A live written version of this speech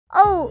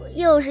哦，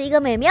又是一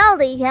个美妙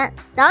的一天。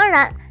当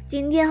然，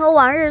今天和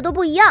往日都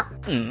不一样。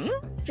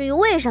至于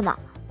为什么，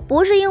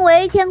不是因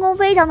为天空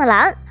非常的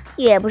蓝，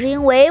也不是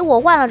因为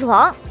我换了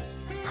床。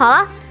好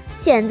了，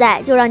现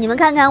在就让你们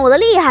看看我的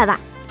厉害吧。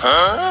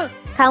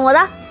看我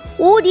的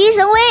无敌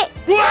神威！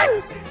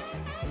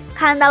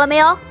看到了没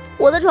有？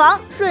我的床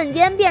瞬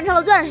间变成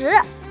了钻石。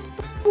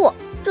不，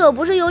这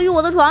不是由于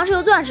我的床是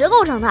由钻石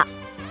构成的，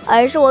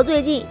而是我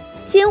最近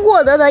新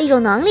获得的一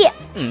种能力。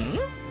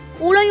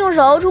无论用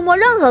手触摸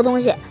任何东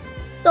西，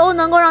都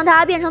能够让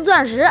它变成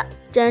钻石，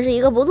真是一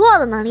个不错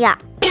的能力啊！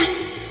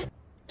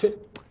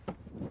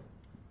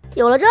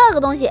有了这个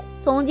东西，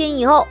从今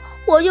以后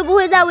我就不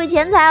会再为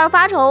钱财而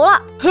发愁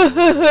了。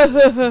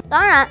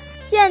当然，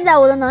现在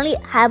我的能力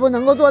还不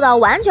能够做到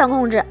完全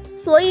控制，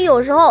所以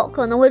有时候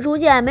可能会出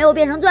现没有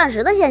变成钻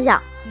石的现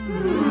象。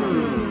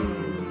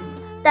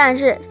但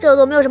是这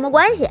都没有什么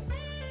关系。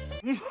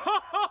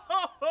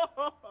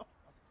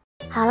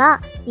好了，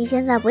你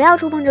现在不要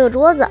触碰这个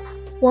桌子，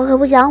我可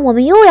不想我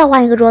们又要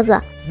换一个桌子。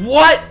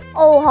What？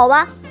 哦，好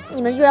吧，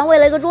你们居然为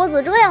了一个桌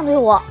子这样对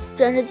我，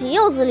真是岂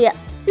有此理。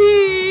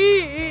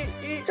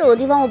这个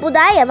地方我不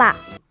待也罢。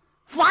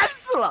烦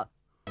死了！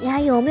你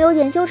还有没有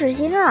点羞耻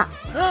心啊？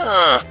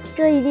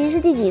这已经是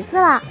第几次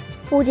了？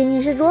不仅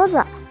仅是桌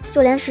子，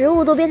就连食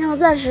物都变成了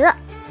钻石。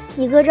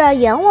你搁这儿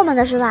演我们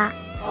的是吧？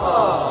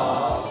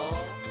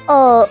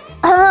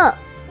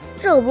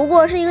这不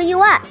过是一个意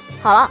外。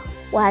好了，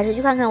我还是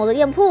去看看我的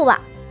店铺吧。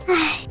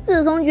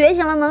自从觉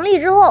醒了能力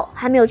之后，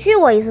还没有去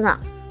过一次呢，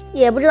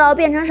也不知道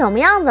变成什么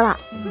样子了。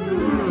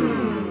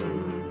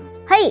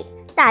嘿，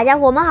大家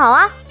伙们好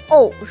啊！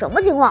哦，什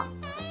么情况？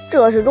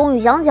这是终于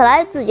想起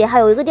来自己还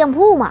有一个店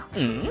铺嘛。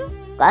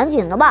赶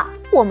紧的吧，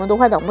我们都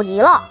快等不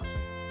及了。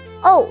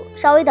哦，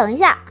稍微等一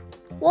下，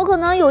我可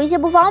能有一些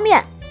不方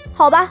便。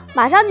好吧，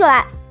马上就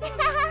来。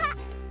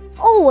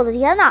哦，我的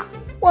天哪，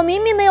我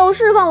明明没有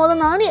释放我的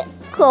能力，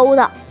可恶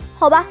的。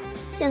好吧，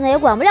现在也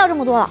管不了这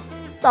么多了。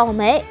倒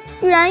霉，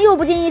居然又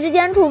不经意之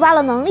间触发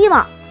了能力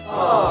嘛。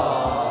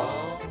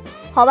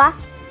好吧，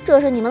这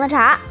是你们的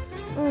茶。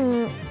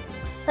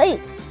嘿，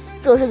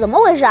这是怎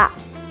么回事啊？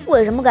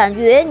为什么感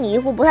觉你一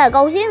副不太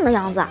高兴的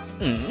样子啊？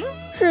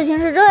事情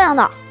是这样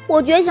的，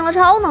我觉醒了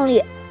超能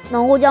力，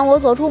能够将我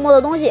所触摸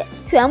的东西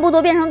全部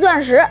都变成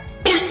钻石，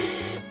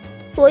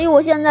所以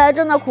我现在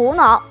正在苦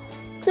恼。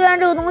虽然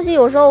这个东西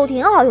有时候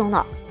挺好用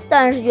的，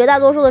但是绝大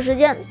多数的时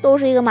间都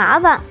是一个麻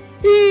烦。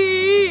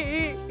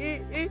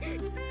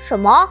什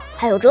么？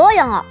还有这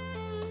样啊？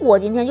我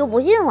今天就不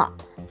信了，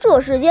这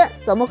世间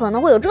怎么可能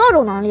会有这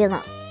种能力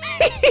呢？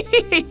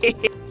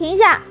停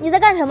下！你在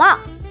干什么？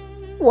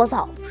我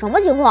操，什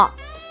么情况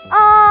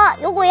啊？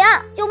有鬼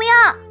啊！救命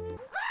啊！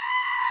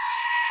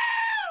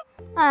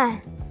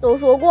哎，都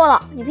说过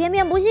了，你偏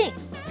偏不信，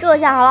这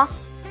下好了。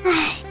哎，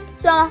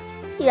算了，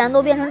既然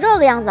都变成这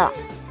个样子了，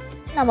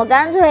那么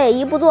干脆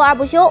一不做二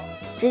不休，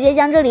直接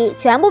将这里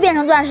全部变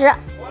成钻石。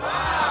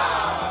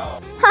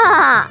哈哈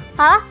哈！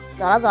好了，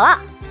走了走了，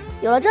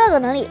有了这个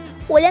能力，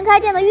我连开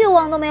店的欲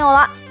望都没有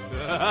了。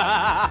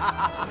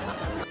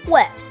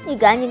喂，你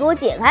赶紧给我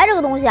解开这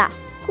个东西啊！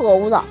可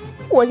恶的，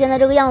我现在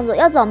这个样子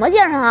要怎么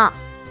见人啊？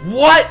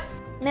 What？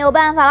 没有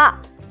办法了。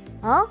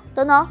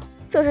等等，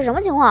这是什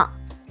么情况？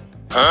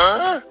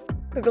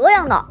是这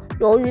样的，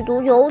由于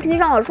足球踢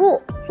上了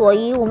树，所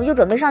以我们就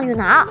准备上去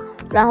拿，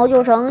然后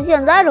就成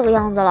现在这个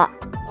样子了。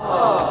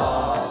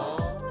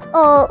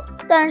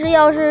但是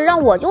要是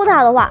让我救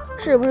他的话，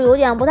是不是有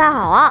点不太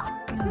好啊？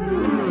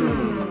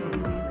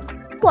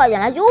快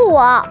点来救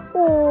我！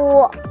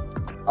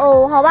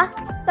好吧，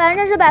反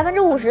正是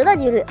50%的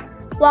几率，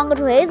光个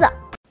锤子。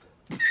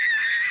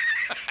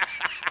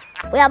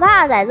不要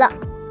怕，崽子，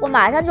我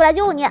马上就来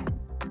救你。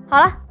好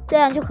了，这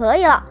样就可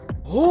以了。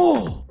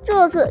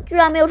这次居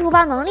然没有触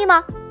发能力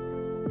吗？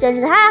真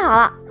是太好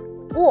了。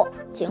不，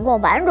情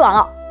况反转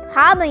了，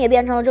他们也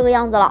变成了这个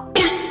样子了。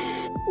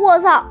我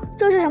操，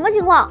这是什么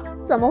情况？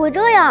怎么会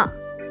这样？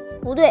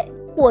不对，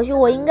或许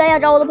我应该要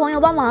找我的朋友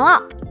帮忙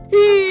了。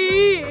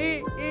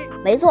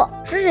没错，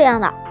是这样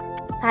的，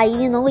他一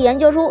定能够研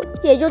究出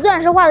解救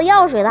钻石化的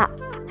药水的。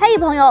嘿，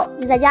朋友，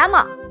你在家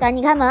吗？赶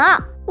紧开门啊，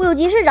我有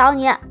急事找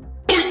你。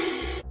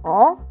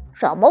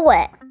什么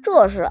鬼？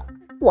这是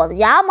我的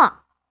家吗？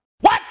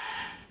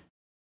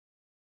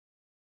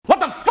 What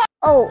the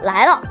fuck？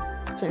 来了，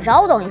请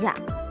稍等一下。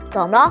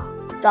怎么了？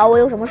找我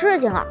有什么事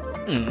情啊？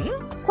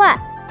快，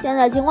现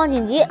在情况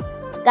紧急，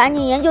赶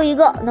紧研究一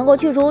个能够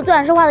去除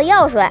钻石化的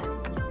药水。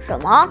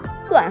什么？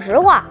钻石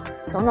化？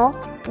等，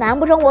难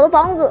不成我的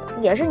房子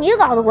也是你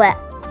搞的鬼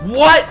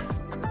 ？What？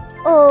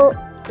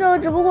 这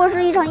只不过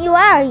是一场意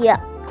外而已。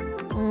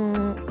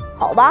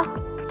好吧，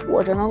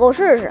我只能够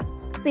试试，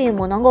并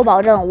不能够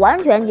保证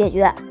完全解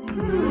决。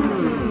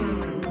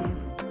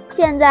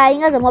现在应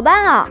该怎么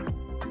办啊？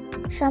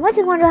什么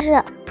情况这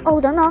是？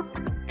等等，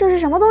这是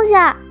什么东西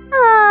啊？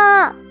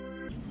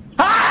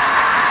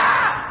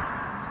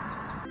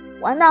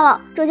完蛋了，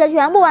这下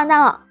全部完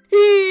蛋了。